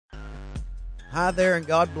Hi there, and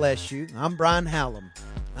God bless you. I'm Brian Hallam.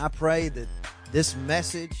 I pray that this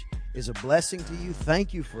message is a blessing to you.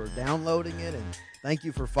 Thank you for downloading it, and thank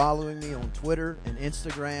you for following me on Twitter and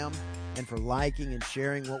Instagram, and for liking and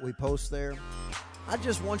sharing what we post there. I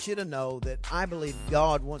just want you to know that I believe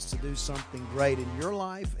God wants to do something great in your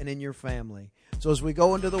life and in your family. So as we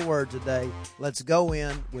go into the Word today, let's go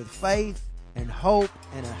in with faith and hope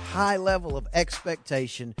and a high level of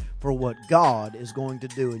expectation for what God is going to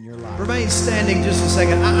do in your life. Remain standing just a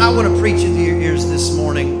second. I want to preach into your ears this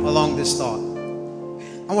morning along this thought.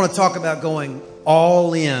 I want to talk about going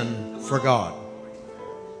all in for God.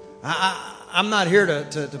 I'm not here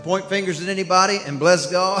to point fingers at anybody, and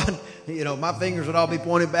bless God, you know, my fingers would all be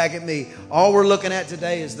pointed back at me. All we're looking at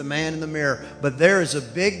today is the man in the mirror. But there is a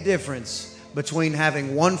big difference between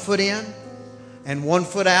having one foot in and one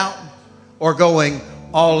foot out, or going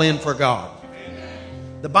all in for God.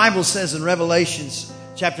 The Bible says in Revelations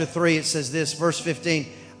chapter 3, it says this, verse 15,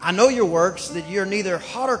 I know your works, that you're neither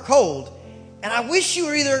hot or cold, and I wish you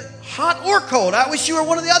were either hot or cold. I wish you were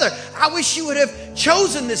one or the other. I wish you would have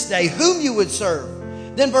chosen this day whom you would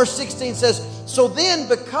serve. Then verse 16 says, so then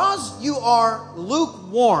because you are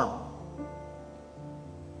lukewarm,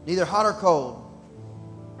 neither hot or cold,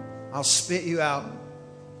 I'll spit you out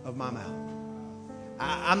of my mouth.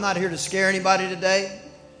 I'm not here to scare anybody today,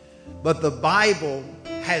 but the Bible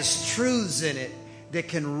has truths in it that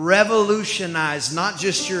can revolutionize not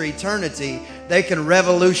just your eternity, they can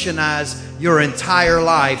revolutionize your entire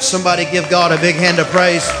life. Somebody give God a big hand of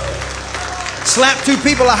praise. Slap two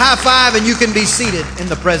people a high five and you can be seated in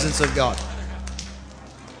the presence of God.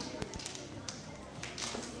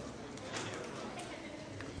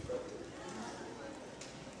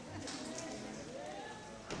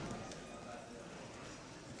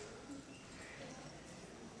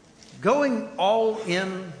 Going all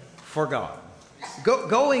in for God.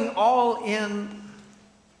 Going all in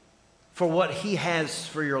for what He has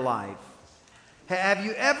for your life. Have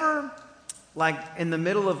you ever, like in the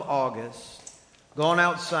middle of August, gone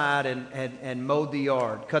outside and mowed the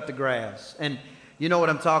yard, cut the grass? And you know what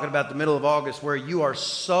I'm talking about, the middle of August, where you are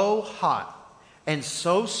so hot and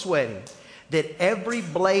so sweaty that every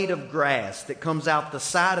blade of grass that comes out the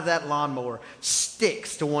side of that lawnmower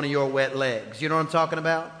sticks to one of your wet legs. You know what I'm talking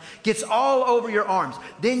about? Gets all over your arms.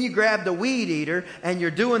 Then you grab the weed eater and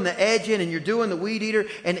you're doing the edging and you're doing the weed eater.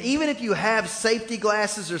 And even if you have safety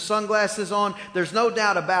glasses or sunglasses on, there's no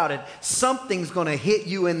doubt about it, something's going to hit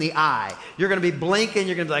you in the eye. You're going to be blinking.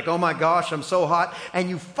 You're going to be like, oh my gosh, I'm so hot. And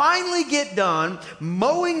you finally get done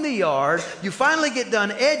mowing the yard. You finally get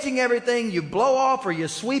done edging everything. You blow off or you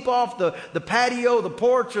sweep off the patio, the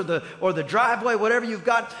porch, or the driveway, whatever you've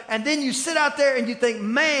got. And then you sit out there and you think,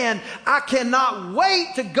 man, I cannot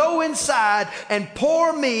wait to go inside and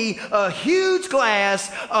pour me a huge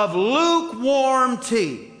glass of lukewarm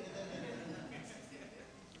tea.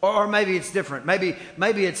 Or maybe it's different. Maybe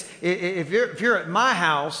it's, if you're at my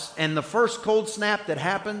house and the first cold snap that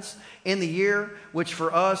happens in the year, which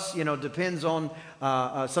for us, you know, depends on,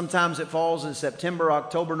 sometimes it falls in September,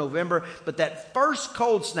 October, November. But that first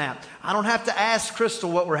cold snap, I don't have to ask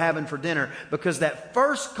Crystal what we're having for dinner, because that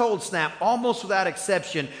first cold snap, almost without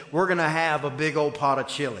exception, we're going to have a big old pot of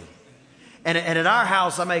chili. And at our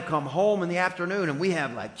house, I may come home in the afternoon and we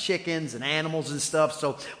have like chickens and animals and stuff.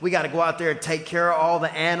 So we got to go out there and take care of all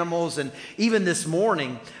the animals. And even this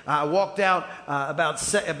morning, I walked out about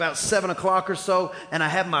 7 o'clock or so, and I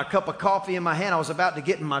had my cup of coffee in my hand. I was about to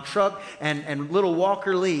get in my truck, and little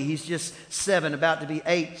Walker Lee, he's just 7, about to be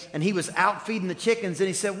 8. And he was out feeding the chickens, and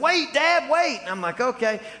he said, wait, Dad, wait. And I'm like,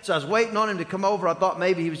 okay. So I was waiting on him to come over. I thought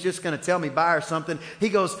maybe he was just going to tell me bye or something. He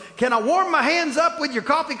goes, can I warm my hands up with your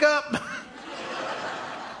coffee cup?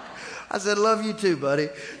 I said, love you too, buddy.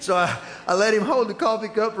 So I let him hold the coffee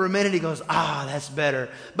cup for a minute. He goes, that's better.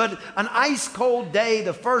 But an ice cold day,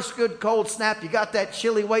 the first good cold snap, you got that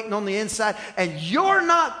chili waiting on the inside, and you're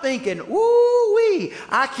not thinking, ooh-wee,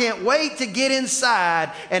 I can't wait to get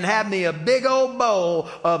inside and have me a big old bowl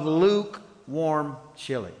of lukewarm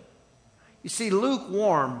chili. You see,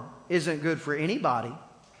 lukewarm isn't good for anybody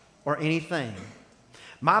or anything.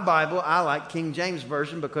 My Bible, I like King James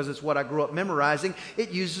Version because it's what I grew up memorizing.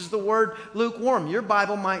 It uses the word lukewarm. Your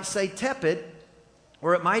Bible might say tepid,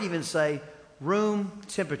 or it might even say room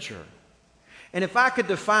temperature. And if I could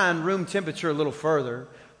define room temperature a little further,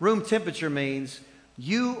 room temperature means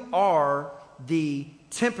you are the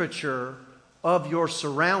temperature of your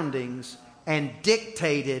surroundings and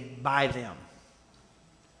dictated by them.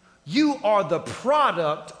 You are the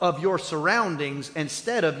product of your surroundings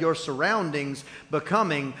instead of your surroundings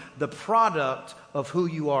becoming the product of who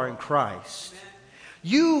you are in Christ.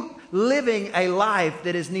 You living a life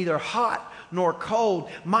that is neither hot nor cold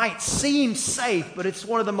might seem safe, but it's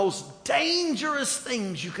one of the most dangerous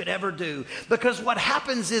things you could ever do. Because what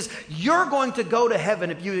happens is you're going to go to heaven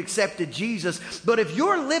if you accepted Jesus. But if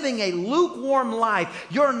you're living a lukewarm life,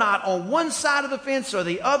 you're not on one side of the fence or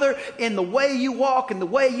the other in the way you walk and the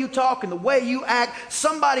way you talk and the way you act.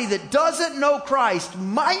 Somebody that doesn't know Christ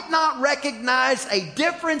might not recognize a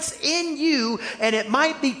difference in you, and it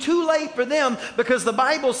might be too late for them, because the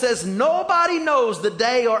Bible says nobody knows the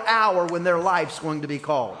day or hour when their life's going to be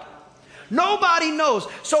called. Nobody knows.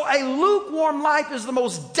 So a lukewarm life is the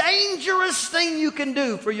most dangerous thing you can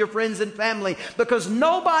do for your friends and family, because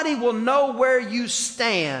nobody will know where you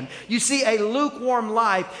stand. You see, a lukewarm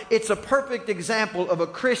life, it's a perfect example of a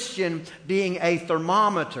Christian being a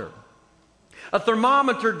thermometer. A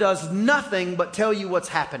thermometer does nothing but tell you what's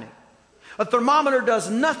happening. A thermometer does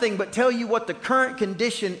nothing but tell you what the current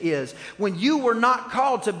condition is. When you were not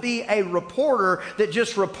called to be a reporter that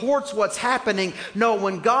just reports what's happening. No,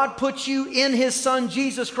 when God puts you in His Son,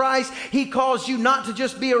 Jesus Christ, He calls you not to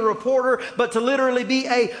just be a reporter, but to literally be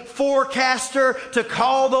a forecaster, to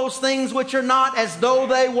call those things which are not as though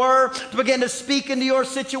they were, to begin to speak into your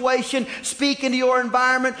situation, speak into your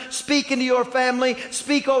environment, speak into your family,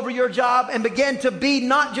 speak over your job, and begin to be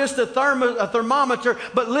not just a thermometer,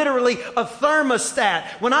 but literally a thermostat.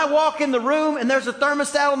 When I walk in the room and there's a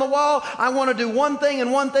thermostat on the wall, I want to do one thing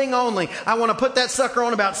and one thing only. I want to put that sucker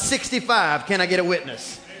on about 65. Can I get a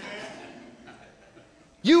witness?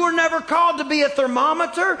 You were never called to be a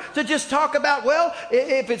thermometer, to just talk about, well,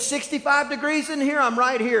 if it's 65 degrees in here, I'm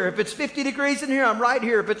right here. If it's 50 degrees in here, I'm right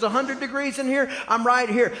here. If it's 100 degrees in here, I'm right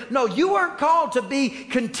here. No, you weren't called to be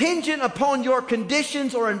contingent upon your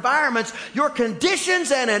conditions or environments. Your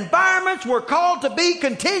conditions and environments were called to be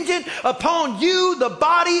contingent upon you, the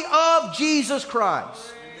body of Jesus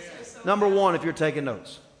Christ. Number one, if you're taking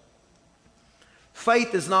notes,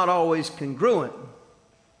 faith is not always congruent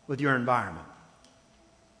with your environment.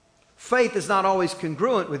 Faith is not always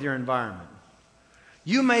congruent with your environment.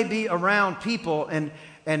 You may be around people, and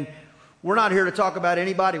we're not here to talk about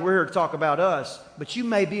anybody, we're here to talk about us, but you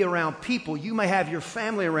may be around people, you may have your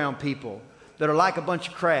family around people that are like a bunch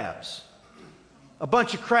of crabs. A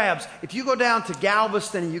bunch of crabs. If you go down to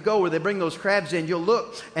Galveston and you go where they bring those crabs in, you'll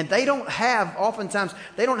look, and they don't have, oftentimes,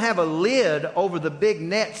 they don't have a lid over the big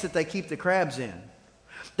nets that they keep the crabs in.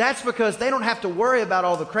 That's because they don't have to worry about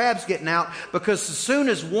all the crabs getting out, because as soon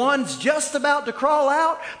as one's just about to crawl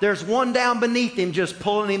out, there's one down beneath him just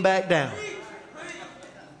pulling him back down.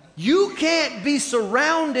 You can't be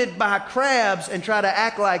surrounded by crabs and try to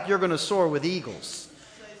act like you're going to soar with eagles.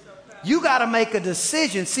 You got to make a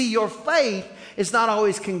decision. See, your faith is not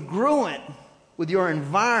always congruent with your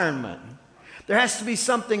environment. There has to be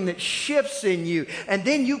something that shifts in you. And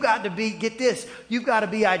then you got to be, get this, you've got to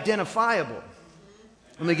be identifiable.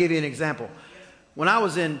 Let me give you an example. When I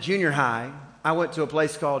was in junior high, I went to a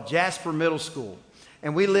place called Jasper Middle School.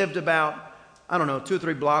 And we lived about, 2 or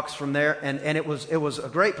 3 blocks from there. And it was a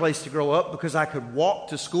great place to grow up, because I could walk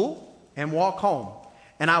to school and walk home.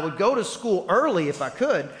 And I would go to school early if I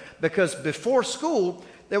could, because before school,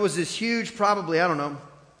 there was this huge, probably, well,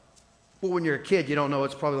 when you're a kid, you don't know,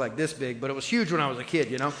 it's probably like this big, but it was huge when I was a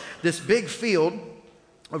kid, This big field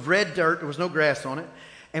of red dirt, there was no grass on it.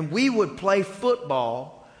 And we would play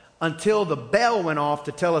football until the bell went off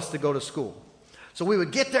to tell us to go to school. So we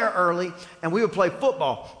would get there early and we would play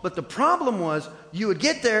football. But the problem was, you would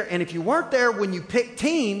get there, and if you weren't there when you picked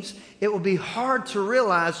teams, it would be hard to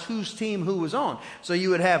realize whose team who was on. So you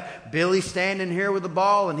would have Billy standing here with the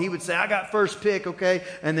ball, and he would say, I got first pick, okay?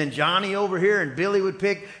 And then Johnny over here, and Billy would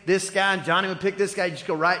pick this guy, and Johnny would pick this guy. You just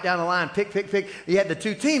go right down the line, pick. You had the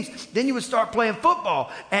 2 teams. Then you would start playing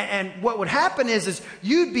football. And what would happen is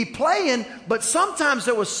you'd be playing, but sometimes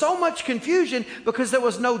there was so much confusion because there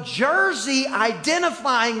was no jersey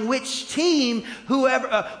identifying which team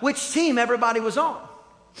everybody was on.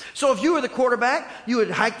 So if you were the quarterback, you would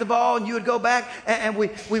hike the ball and you would go back, and we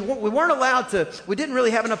weren't allowed to, we didn't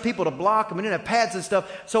really have enough people to block, and we didn't have pads and stuff,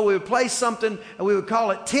 so we would play something, and we would call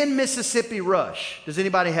it 10 Mississippi Rush. Does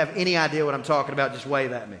anybody have any idea what I'm talking about? Just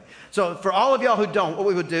wave at me. So for all of y'all who don't, what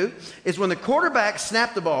we would do is when the quarterback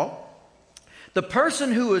snapped the ball, the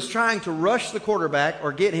person who was trying to rush the quarterback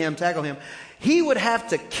or get him, tackle him, he would have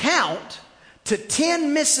to count to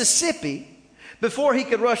 10 Mississippi before he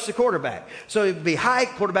could rush the quarterback. So it'd be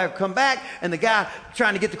hike, quarterback would come back, and the guy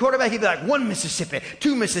trying to get the quarterback, he'd be like, 1 Mississippi,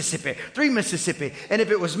 2 Mississippi, 3 Mississippi. And if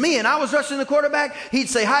it was me and I was rushing the quarterback, he'd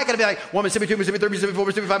say hike, and I'd be like, 1 Mississippi, 2 Mississippi, 3 Mississippi, 4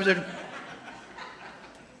 Mississippi, 5 Mississippi.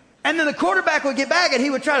 And then the quarterback would get back and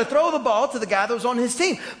he would try to throw the ball to the guy that was on his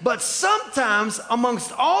team. But sometimes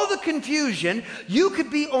amongst all the confusion, you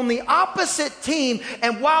could be on the opposite team.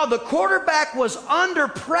 And while the quarterback was under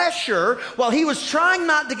pressure, while he was trying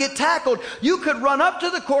not to get tackled, you could run up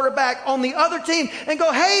to the quarterback on the other team and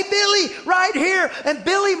go, "Hey, Billy, right here." And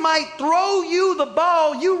Billy might throw you the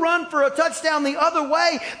ball. You run for a touchdown the other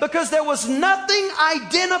way because there was nothing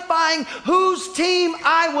identifying whose team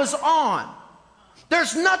I was on.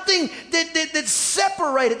 There's nothing that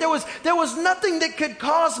separated. There was nothing that could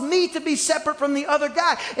cause me to be separate from the other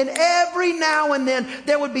guy. And every now and then,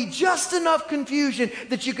 there would be just enough confusion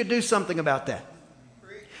that you could do something about that.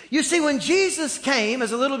 You see, when Jesus came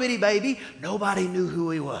as a little bitty baby, nobody knew who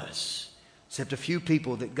he was, except a few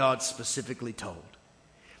people that God specifically told.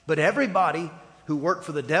 But everybody who worked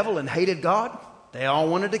for the devil and hated God, they all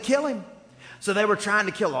wanted to kill him. So they were trying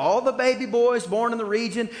to kill all the baby boys born in the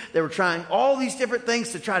region. They were trying all these different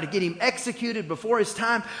things to try to get him executed before his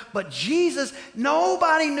time. But Jesus,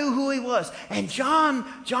 nobody knew who he was. And John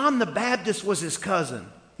the Baptist was his cousin.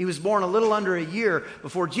 He was born a little under a year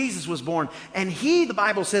before Jesus was born. And the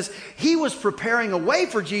Bible says, he was preparing a way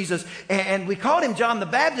for Jesus. And we called him John the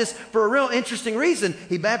Baptist for a real interesting reason.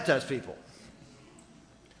 He baptized people.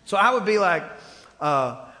 So I would be like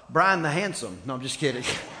Brian the Handsome. No, I'm just kidding.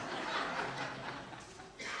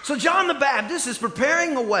 So John the Baptist is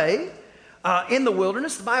preparing a way in the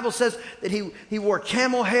wilderness. The Bible says that he wore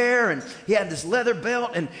camel hair and he had this leather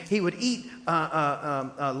belt and he would eat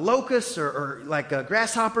locusts or like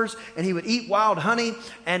grasshoppers, and he would eat wild honey.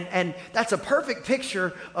 And that's a perfect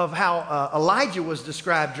picture of how Elijah was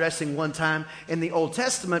described dressing one time in the Old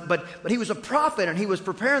Testament. But he was a prophet and he was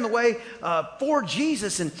preparing the way for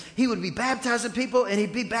Jesus, and he would be baptizing people, and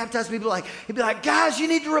he'd be baptizing people he'd be like, "Guys, you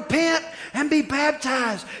need to repent and be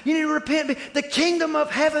baptized. You need to repent. The kingdom of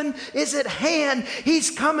heaven is at hand. He's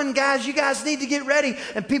coming, guys. You guys need to get ready."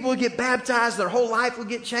 And people would get baptized. Their whole life would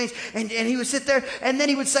get changed. And he would sit there, and then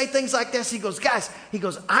he would say things like this. He goes, "Guys," he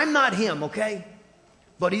goes, "I'm not him, okay?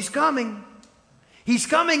 But he's coming. He's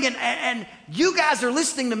coming, and you guys are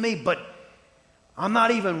listening to me, but I'm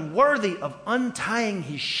not even worthy of untying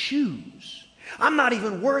his shoes. I'm not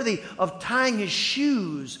even worthy of tying his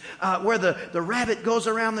shoes where the rabbit goes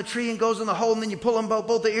around the tree and goes in the hole, and then you pull them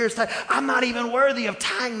both the ears tight. I'm not even worthy of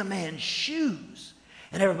tying the man's shoes."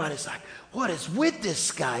 And everybody's like, "What is with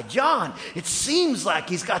this guy, John? It seems like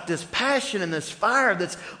he's got this passion and this fire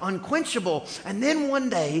that's unquenchable." And then one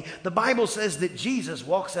day, the Bible says that Jesus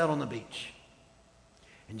walks out on the beach.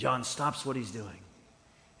 And John stops what he's doing.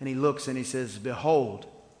 And he looks and he says, "Behold,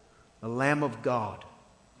 the Lamb of God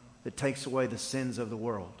that takes away the sins of the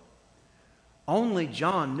world." Only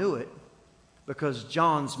John knew it because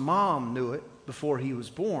John's mom knew it before he was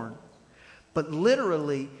born. But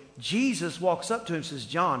literally, Jesus walks up to him and says,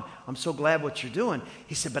 "John, I'm so glad what you're doing."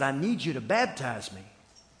 He said, "But I need you to baptize me."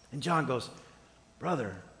 And John goes,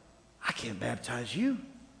 "Brother, I can't baptize you.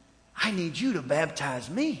 I need you to baptize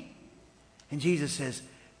me." And Jesus says,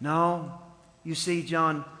 "No, you see,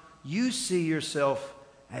 John, you see yourself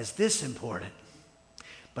as this important,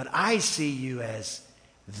 but I see you as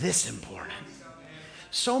this important."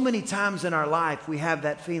 So many times in our life we have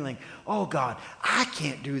that feeling, "Oh God, I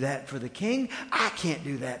can't do that for the king. I can't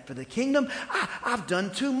do that for the kingdom. I've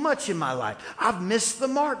done too much in my life. I've missed the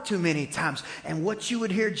mark too many times." And what you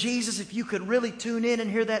would hear Jesus, if you could really tune in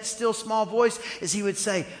and hear that still small voice, is he would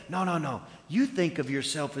say, No. You think of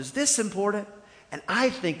yourself as this important, and I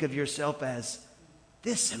think of yourself as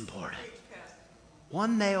this important.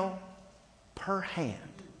 One nail per hand.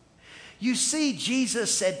 You see,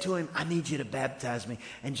 Jesus said to him, "I need you to baptize me."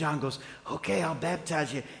 And John goes, "Okay, I'll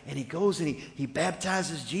baptize you." And he goes and he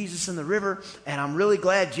baptizes Jesus in the river. And I'm really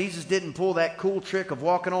glad Jesus didn't pull that cool trick of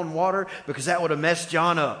walking on water, because that would have messed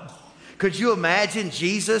John up. Could you imagine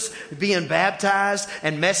Jesus being baptized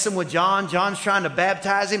and messing with John? John's trying to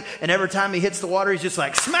baptize him, and every time he hits the water, he's just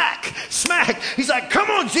like, smack, smack. He's like,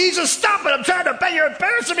 "Come on, Jesus, stop it. I'm trying to you're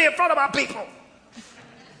embarrassing me in front of my people."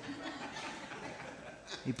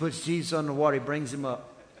 He puts Jesus under the water. He brings him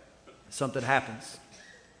up. Something happens.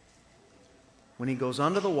 When he goes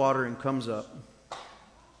under the water and comes up,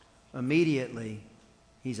 immediately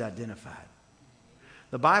he's identified.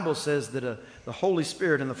 The Bible says that the Holy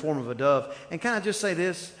Spirit in the form of a dove, and can I just say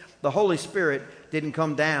this? The Holy Spirit didn't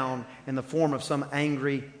come down in the form of some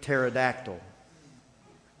angry pterodactyl.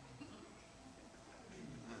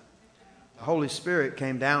 The Holy Spirit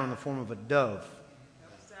came down in the form of a dove.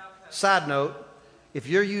 Side note, if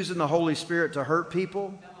you're using the Holy Spirit to hurt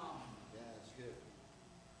people,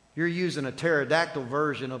 you're using a pterodactyl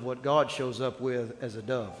version of what God shows up with as a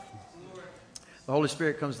dove. The Holy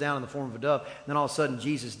Spirit comes down in the form of a dove. And then all of a sudden,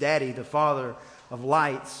 Jesus' daddy, the Father of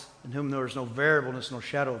lights, in whom there is no variableness nor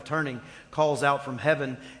shadow of turning, calls out from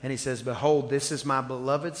heaven and he says, behold, this is my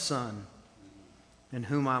beloved Son, in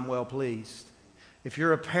whom I'm well pleased. If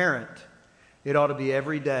you're a parent, it ought to be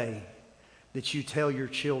every day that you tell your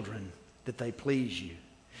children that they please you.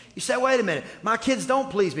 You say, wait a minute, my kids don't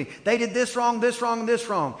please me. They did this wrong, this wrong, this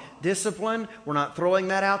wrong. Discipline, we're not throwing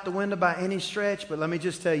that out the window by any stretch, but let me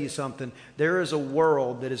just tell you something. There is a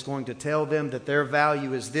world that is going to tell them that their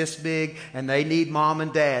value is this big, and they need mom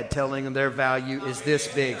and dad telling them their value is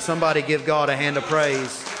this big. Somebody give God a hand of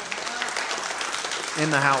praise in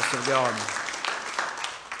the house of God.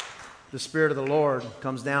 The Spirit of the Lord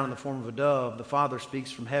comes down in the form of a dove. The Father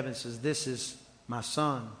speaks from heaven and says, this is my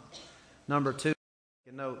Son. Number 2,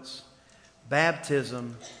 notes.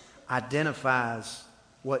 Baptism identifies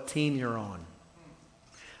what team you're on.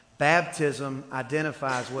 Baptism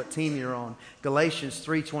identifies what team you're on. Galatians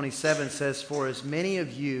 3:27 says, for as many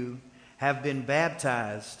of you have been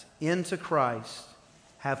baptized into Christ,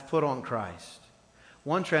 have put on Christ.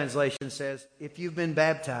 One translation says, if you've been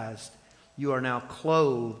baptized, you are now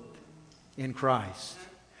clothed in Christ.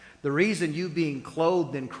 The reason you being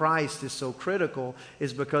clothed in Christ is so critical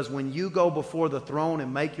is because when you go before the throne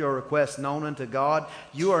and make your request known unto God,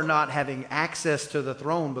 you are not having access to the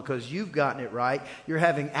throne because you've gotten it right. You're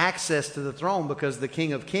having access to the throne because the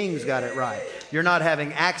King of Kings got it right. You're not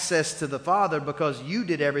having access to the Father because you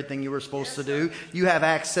did everything you were supposed to do. You have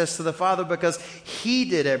access to the Father because He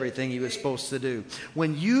did everything He was supposed to do.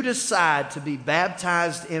 When you decide to be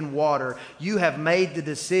baptized in water, you have made the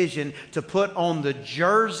decision to put on the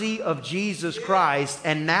jersey of Jesus Christ.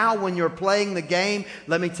 And now when you're playing the game,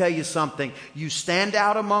 let me tell you something. You stand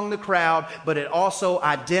out among the crowd, but it also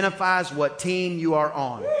identifies what team you are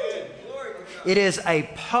on. It is a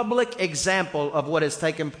public example of what has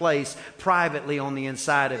taken place privately on the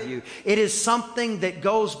inside of you. It is something that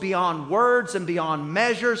goes beyond words and beyond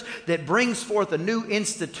measures, that brings forth a new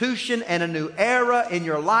institution and a new era in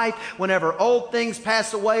your life. Whenever old things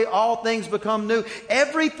pass away, all things become new.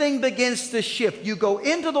 Everything begins to shift. You go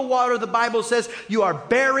into the water, the Bible says you are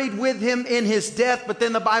buried with Him in His death, but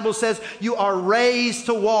then the Bible says you are raised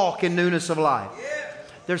to walk in newness of life.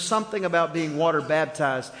 There's something about being water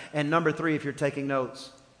baptized. And number 3, if you're taking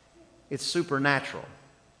notes, it's supernatural.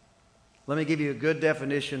 Let me give you a good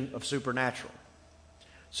definition of supernatural.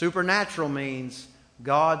 Supernatural means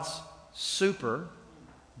God's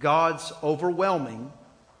overwhelming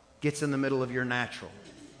gets in the middle of your natural.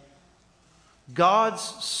 God's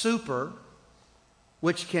super,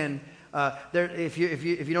 which can, if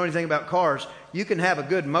you know anything about cars, you can have a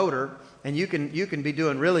good motor and you can be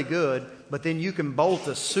doing really good, but then you can bolt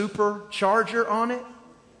a supercharger on it,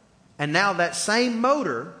 and now that same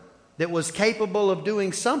motor that was capable of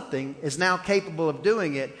doing something is now capable of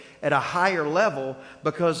doing it at a higher level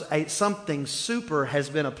because something super has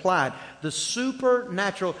been applied. The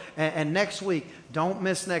supernatural, and next week, don't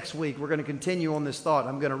miss next week. We're going to continue on this thought.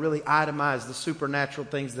 I'm going to really itemize the supernatural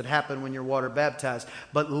things that happen when you're water baptized.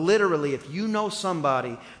 But literally, if you know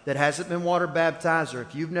somebody that hasn't been water baptized, or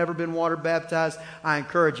if you've never been water baptized, I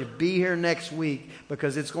encourage you, be here next week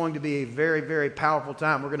because it's going to be a very, very powerful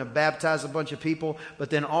time. We're going to baptize a bunch of people,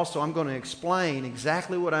 but then also I'm going to explain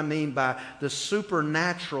exactly what I mean by the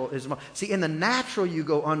supernatural. See, in the natural you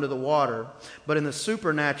go under the water, but in the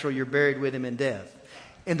supernatural you're buried with Him in death.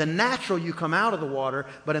 In the natural, you come out of the water,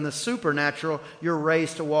 but in the supernatural, you're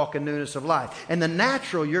raised to walk in newness of life. In the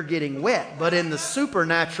natural, you're getting wet, but in the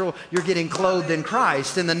supernatural, you're getting clothed in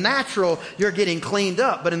Christ. In the natural, you're getting cleaned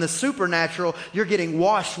up, but in the supernatural, you're getting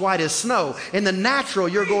washed white as snow. In the natural,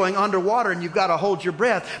 you're going underwater and you've got to hold your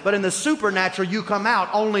breath, but in the supernatural, you come out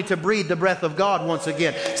only to breathe the breath of God once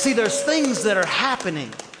again. See, there's things that are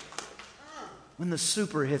happening when the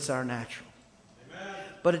super hits our natural.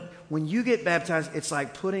 But when you get baptized, it's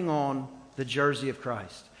like putting on the jersey of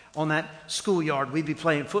Christ. On that schoolyard, we'd be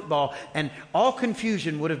playing football, and all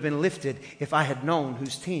confusion would have been lifted if I had known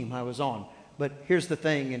whose team I was on. But here's the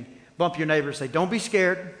thing, and bump your neighbor and say, don't be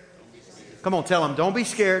scared. Come on, tell them, don't be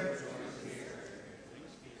scared.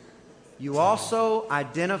 You also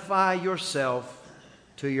identify yourself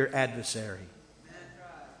to your adversary.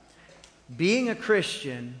 Being a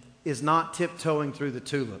Christian is not tiptoeing through the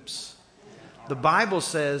tulips. The Bible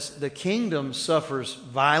says the kingdom suffers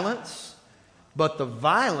violence, but the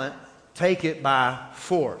violent take it by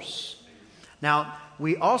force. Now,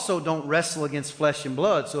 we also don't wrestle against flesh and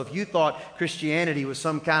blood. So if you thought Christianity was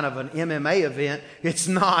some kind of an MMA event, it's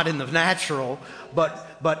not in the natural,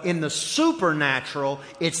 but in the supernatural,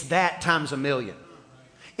 it's that times a million.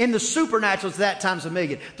 In the supernatural, it's that times a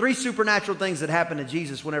million. 3 supernatural things that happened to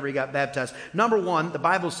Jesus whenever he got baptized. Number 1, the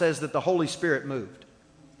Bible says that the Holy Spirit moved.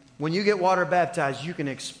 When you get water baptized, you can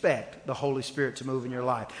expect the Holy Spirit to move in your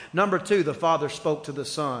life. Number 2, the Father spoke to the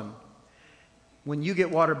Son. When you get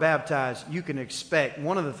water baptized, you can expect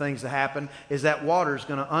one of the things to happen is that water is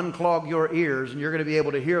going to unclog your ears, and you're going to be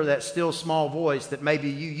able to hear that still small voice that maybe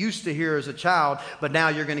you used to hear as a child, but now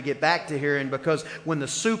you're going to get back to hearing, because when the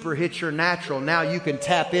super hits your natural, now you can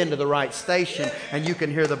tap into the right station and you can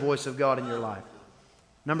hear the voice of God in your life.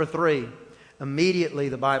 Number 3, immediately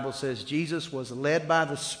the Bible says Jesus was led by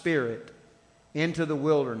the Spirit into the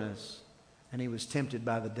wilderness, and he was tempted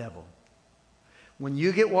by the devil. When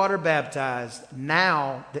you get water baptized,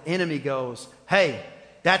 now the enemy goes, hey,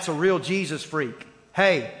 that's a real Jesus freak.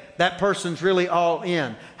 Hey, that person's really all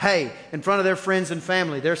in. Hey, in front of their friends and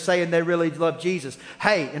family, they're saying they really love Jesus.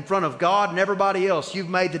 Hey, in front of God and everybody else, you've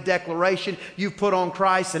made the declaration, you've put on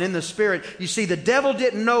Christ, and in the Spirit. You see, the devil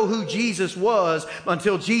didn't know who Jesus was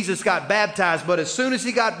until Jesus got baptized. But as soon as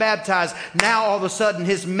he got baptized, now all of a sudden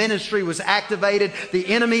his ministry was activated. The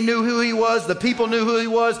enemy knew who he was. The people knew who he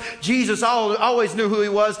was. Jesus always knew who he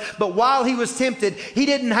was. But while he was tempted, he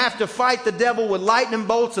didn't have to fight the devil with lightning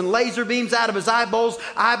bolts and laser beams out of his eyeballs.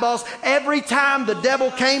 Every time the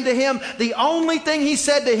devil came to him, the only thing he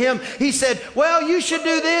said to him, he said, well, you should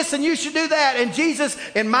do this and you should do that. And Jesus,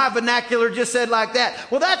 in my vernacular, just said like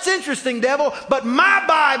that, well, that's interesting, devil, but my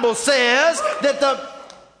Bible says that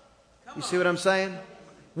you see what I'm saying?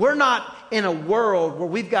 We're not in a world where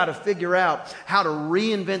we've got to figure out how to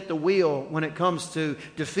reinvent the wheel when it comes to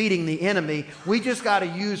defeating the enemy. We just got to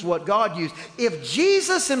use what God used. If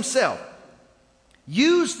Jesus himself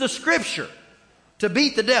used the Scripture to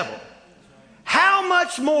beat the devil, how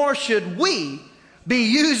much more should we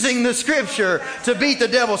be using the Scripture to beat the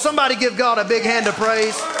devil? Somebody give God a big hand of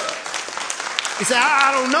praise. You say,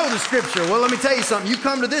 I don't know the Scripture. Well, let me tell you something. You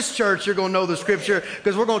come to this church, you're going to know the Scripture,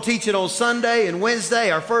 because we're going to teach it on Sunday and Wednesday.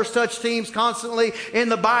 Our First Touch team's constantly in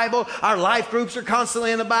the Bible. Our life groups are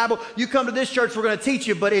constantly in the Bible. You come to this church, we're going to teach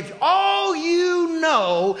you. But if all you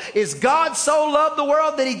know is God so loved the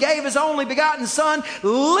world that he gave his only begotten Son,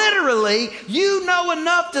 literally, you know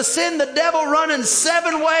enough to send the devil running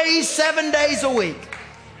 7 ways, 7 days a week.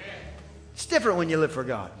 It's different when you live for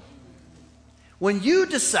God. When you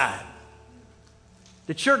decide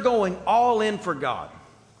that you're going all in for God,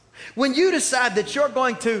 when you decide that you're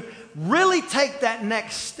going to really take that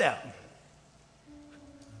next step,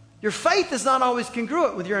 your faith is not always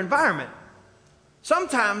congruent with your environment.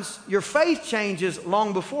 Sometimes your faith changes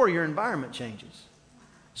long before your environment changes.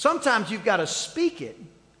 Sometimes you've got to speak it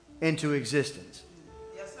into existence.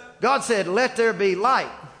 Yes, sir. God said, let there be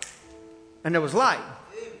light. And there was light.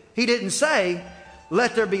 He didn't say,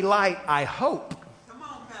 let there be light, I hope.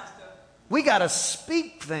 We got to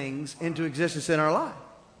speak things into existence in our life.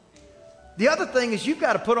 The other thing is you've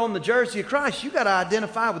got to put on the jersey of Christ. You've got to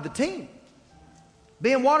identify with the team.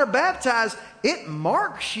 Being water baptized, it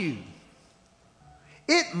marks you.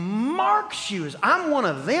 It marks you as I'm one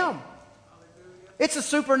of them. It's a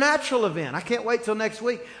supernatural event. I can't wait till next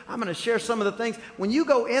week. I'm going to share some of the things. When you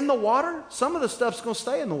go in the water, some of the stuff's going to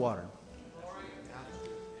stay in the water.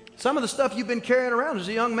 Some of the stuff you've been carrying around. There's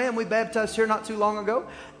a young man we baptized here not too long ago.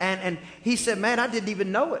 And he said, man, I didn't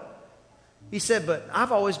even know it. He said, but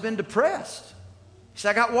I've always been depressed. He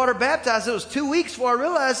said, I got water baptized. It was 2 weeks before I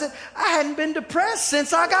realized it. I hadn't been depressed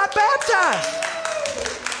since I got baptized.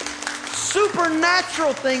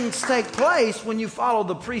 Supernatural things take place when you follow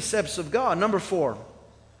the precepts of God. Number 4.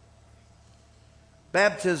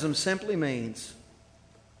 Baptism simply means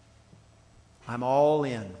I'm all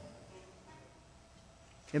in.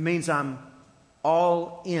 It means I'm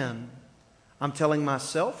all in. I'm telling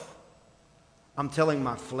myself. I'm telling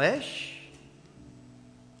my flesh.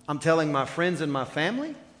 I'm telling my friends and my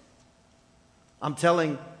family. I'm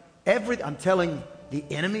telling the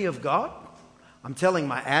enemy of God. I'm telling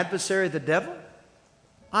my adversary, the devil.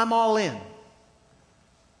 I'm all in.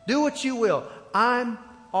 Do what you will. I'm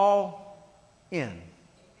all in.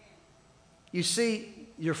 You see,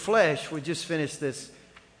 your flesh, we just finished this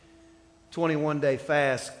 21-day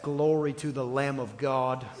fast. Glory to the Lamb of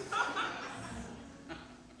God.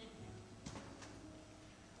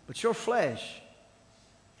 But your flesh,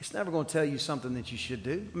 it's never going to tell you something that you should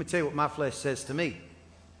do. Let me tell you what my flesh says to me,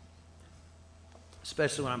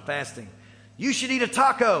 especially when I'm fasting. You should eat a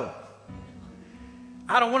taco.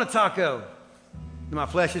 I don't want a taco. And my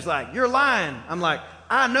flesh is like, you're lying. I'm like,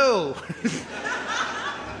 I know.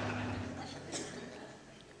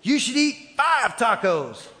 You should eat 5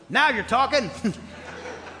 tacos. Now you're talking.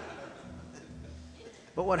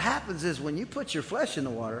 But what happens is when you put your flesh in the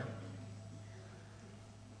water,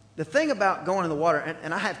 The thing about going in the water,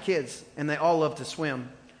 and I have kids, and they all love to swim.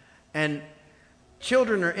 And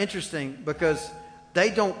children are interesting because they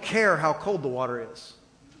don't care how cold the water is.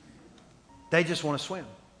 They just want to swim.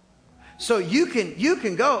 So you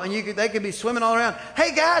can go and they can be swimming all around.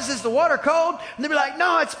 Hey guys, is the water cold? And they'll be like,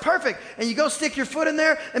 no, it's perfect. And you go stick your foot in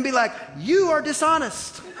there and be like, you are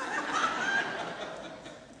dishonest.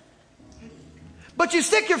 But you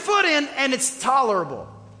stick your foot in and it's tolerable.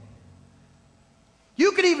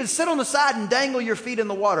 You can even sit on the side and dangle your feet in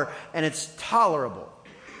the water and it's tolerable.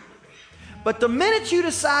 But the minute you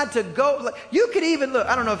decide to go, you could even look,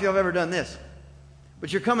 I don't know if you've ever done this,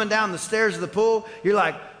 but you're coming down the stairs of the pool, you're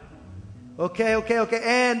like, okay,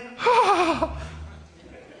 and as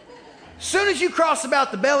soon as you cross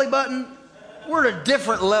about the belly button, we're at a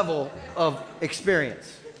different level of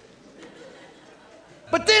experience.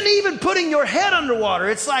 But then even putting your head underwater,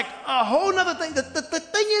 it's like a whole nother thing. The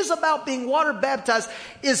thing is about being water baptized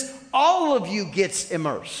is all of you gets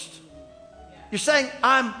immersed. You're saying,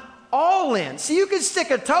 I'm all in. See, you can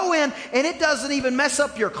stick a toe in and it doesn't even mess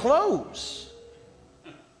up your clothes.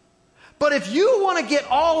 But if you want to get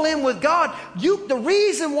all in with God, the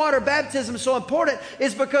reason water baptism is so important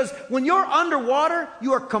is because when you're underwater,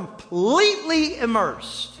 you are completely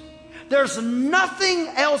immersed. There's nothing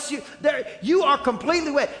else. You are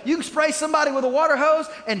completely wet. You can spray somebody with a water hose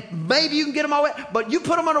and maybe you can get them all wet, but you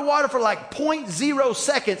put them underwater for like 0.0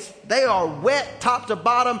 seconds, they are wet top to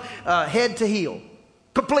bottom, head to heel,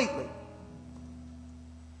 completely.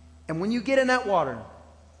 And when you get in that water,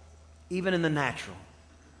 even in the natural,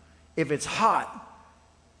 if it's hot,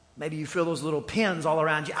 maybe you feel those little pins all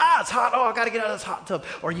around you. It's hot. Oh, I got to get out of this hot tub.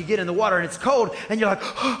 Or you get in the water and it's cold and you're like,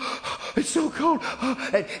 oh, it's so cold. Oh,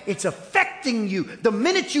 it's affecting you. The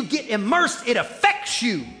minute you get immersed, it affects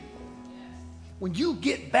you. When you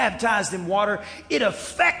get baptized in water, it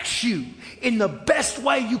affects you in the best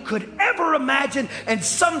way you could ever imagine, and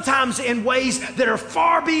sometimes in ways that are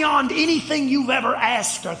far beyond anything you've ever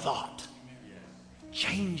asked or thought.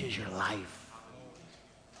 Changes your life.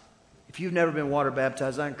 If you've never been water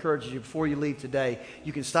baptized, I encourage you, before you leave today,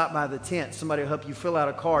 you can stop by the tent. Somebody will help you fill out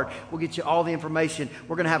a card. We'll get you all the information.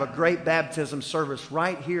 We're going to have a great baptism service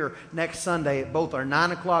right here next Sunday at both our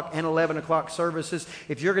 9 o'clock and 11 o'clock services.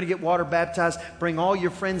 If you're going to get water baptized, bring all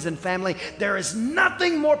your friends and family. There is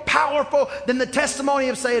nothing more powerful than the testimony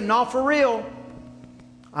of saying, no, for real,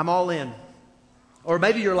 I'm all in. Or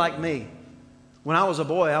maybe you're like me. When I was a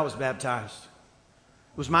boy, I was baptized.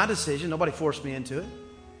 It was my decision. Nobody forced me into it.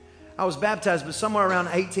 I was baptized, but somewhere around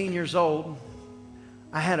 18 years old,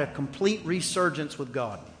 I had a complete resurgence with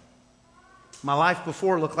God. My life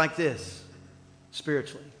before looked like this,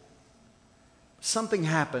 spiritually. Something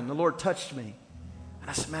happened. The Lord touched me. And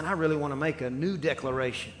I said, man, I really want to make a new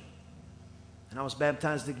declaration. And I was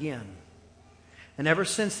baptized again. And ever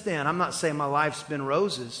since then, I'm not saying my life's been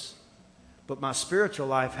roses, but my spiritual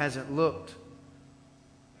life hasn't looked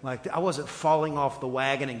like I wasn't falling off the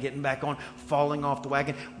wagon and getting back on, falling off the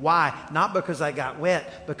wagon. Why? Not because I got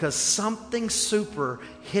wet, because something super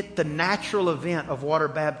hit the natural event of water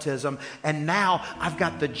baptism. And now I've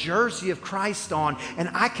got the jersey of Christ on, and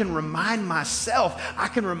I can remind myself, I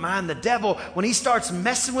can remind the devil when he starts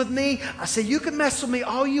messing with me. I say, you can mess with me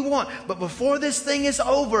all you want, but before this thing is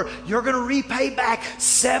over, you're going to repay back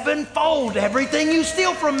sevenfold everything you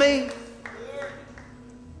steal from me.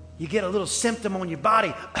 You get a little symptom on your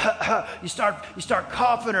body. you start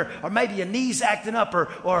coughing, or maybe your knee's acting up,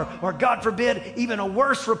 or God forbid, even a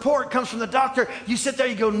worse report comes from the doctor. You sit there,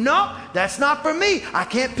 you go, no, that's not for me. I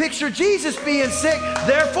can't picture Jesus being sick.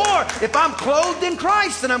 Therefore, if I'm clothed in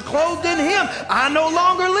Christ and I'm clothed in Him, I no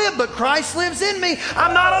longer live, but Christ lives in me.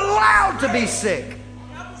 I'm not allowed to be sick.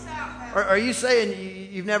 Are you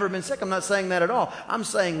saying you've never been sick? I'm not saying that at all. I'm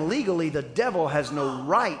saying legally the devil has no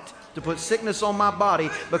right to put sickness on my body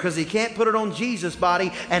because he can't put it on Jesus' body,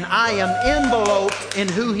 and I am enveloped in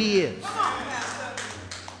who He is.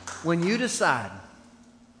 When you decide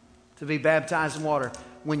to be baptized in water,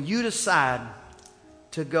 when you decide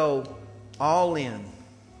to go all in,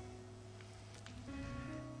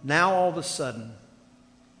 now all of a sudden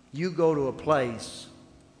you go to a place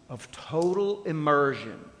of total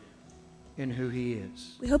immersion in who He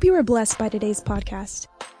is. We hope you were blessed by today's podcast.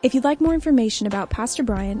 If you'd like more information about Pastor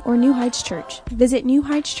Brian or New Heights Church, visit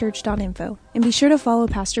newheightschurch.info and be sure to follow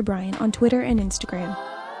Pastor Brian on Twitter and Instagram.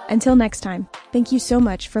 Until next time, thank you so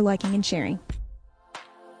much for liking and sharing.